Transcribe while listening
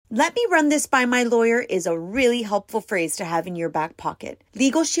Let me run this by my lawyer is a really helpful phrase to have in your back pocket.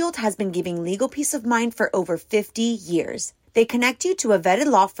 Legal Shield has been giving legal peace of mind for over 50 years. They connect you to a vetted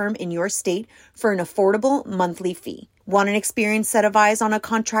law firm in your state for an affordable monthly fee. Want an experienced set of eyes on a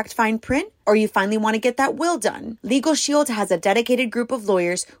contract fine print? Or you finally want to get that will done? Legal Shield has a dedicated group of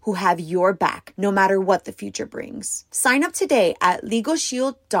lawyers who have your back, no matter what the future brings. Sign up today at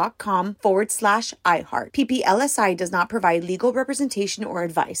LegalShield.com/iHeart. PPLSI does not provide legal representation or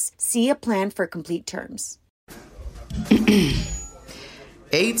advice. See a plan for complete terms.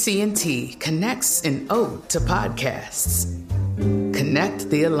 AT&T connects an ode to podcasts. Connect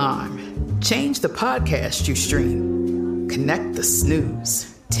the alarm. Change the podcast you stream. Connect the snooze.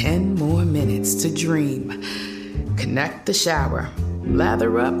 10 more minutes to dream. Connect the shower.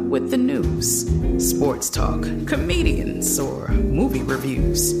 Lather up with the news. Sports talk, comedians, or movie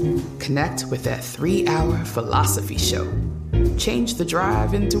reviews. Connect with that 3-hour philosophy show. Change the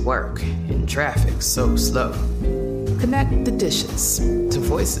drive into work in traffic so slow. Connect the dishes to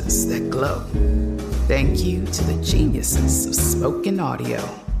voices that glow. Thank you to the geniuses of spoken audio.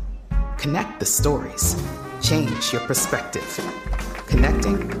 Connect the stories. Change your perspective.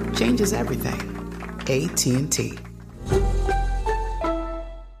 Connecting changes everything. AT&T.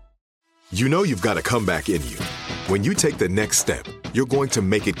 You know you've got a comeback in you. When you take the next step, you're going to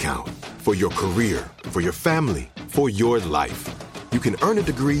make it count. For your career, for your family, for your life. You can earn a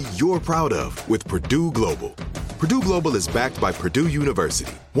degree you're proud of with Purdue Global. Purdue Global is backed by Purdue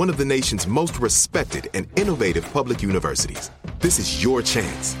University, one of the nation's most respected and innovative public universities. This is your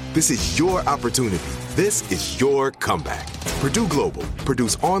chance. This is your opportunity. This is your comeback. Purdue Global,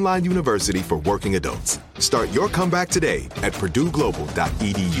 Purdue's online university for working adults. Start your comeback today at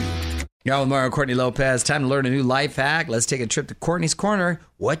purdueglobal.edu. Y'all with Mario Courtney Lopez. Time to learn a new life hack. Let's take a trip to Courtney's Corner.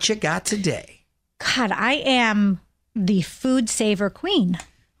 What you got today? God, I am the food saver queen.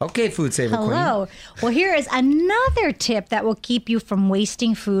 Okay, food saver queen. Hello. Well, here is another tip that will keep you from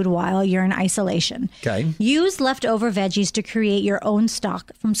wasting food while you're in isolation. Okay. Use leftover veggies to create your own stock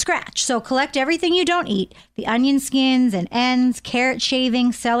from scratch. So collect everything you don't eat, the onion skins and ends, carrot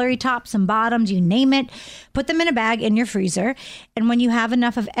shavings, celery tops and bottoms, you name it. Put them in a bag in your freezer. And when you have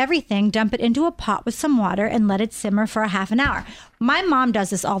enough of everything, dump it into a pot with some water and let it simmer for a half an hour. My mom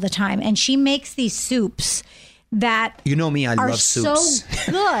does this all the time, and she makes these soups that you know me, I are love soups.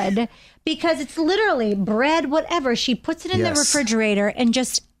 so good because it's literally bread, whatever. She puts it in the refrigerator and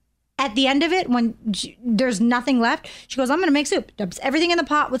just at the end of it, when there's nothing left, she goes, I'm going to make soup. Dumps everything in the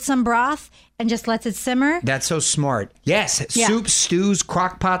pot with some broth and just lets it simmer. That's so smart. Yes. Yeah. Soups, stews,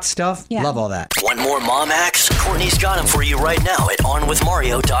 crock pot stuff. Yeah. Love all that. Want more mom hacks? Courtney's got them for you right now at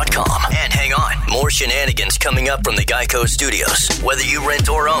OnWithMario.com. And hang on, more shenanigans coming up from the Geico Studios. Whether you rent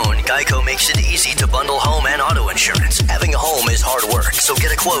or own, Geico makes it easy to bundle home and auto insurance. Having a home is hard work, so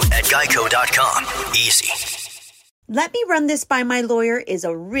get a quote at Geico.com. Easy. Let me run this by my lawyer is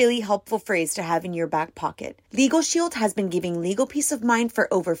a really helpful phrase to have in your back pocket. Legal Shield has been giving legal peace of mind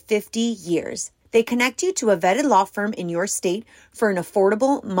for over 50 years. They connect you to a vetted law firm in your state for an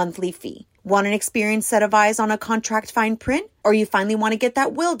affordable monthly fee. Want an experienced set of eyes on a contract fine print? Or you finally want to get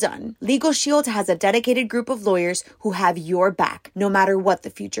that will done? Legal Shield has a dedicated group of lawyers who have your back, no matter what the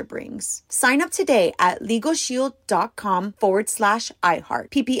future brings. Sign up today at LegalShield.com/iHeart.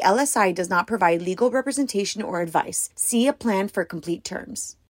 PPLSI does not provide legal representation or advice. See a plan for complete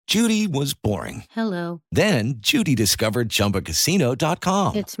terms. Judy was boring. Hello. Then Judy discovered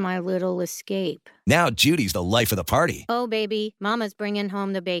ChumbaCasino.com. It's my little escape. Now Judy's the life of the party. Oh, baby, mama's bringing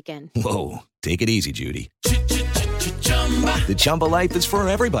home the bacon. Whoa, take it easy, Judy. The Chumba life is for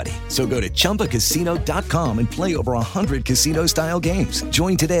everybody. So go to ChumbaCasino.com and play over 100 casino-style games.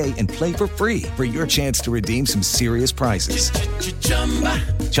 Join today and play for free for your chance to redeem some serious prizes.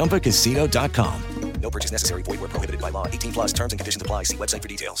 ChumbaCasino.com. No purchase necessary. Void where prohibited by law. 18 plus terms and conditions apply. See website for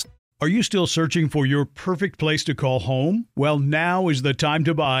details. Are you still searching for your perfect place to call home? Well, now is the time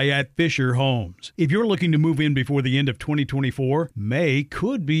to buy at Fisher Homes. If you're looking to move in before the end of 2024, May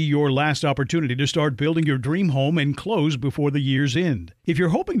could be your last opportunity to start building your dream home and close before the year's end. If you're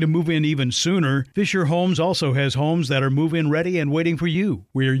hoping to move in even sooner, Fisher Homes also has homes that are move-in ready and waiting for you,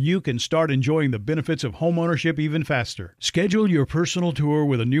 where you can start enjoying the benefits of homeownership even faster. Schedule your personal tour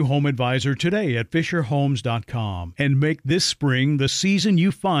with a new home advisor today at FisherHomes.com and make this spring the season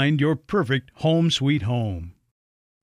you find your perfect home sweet home.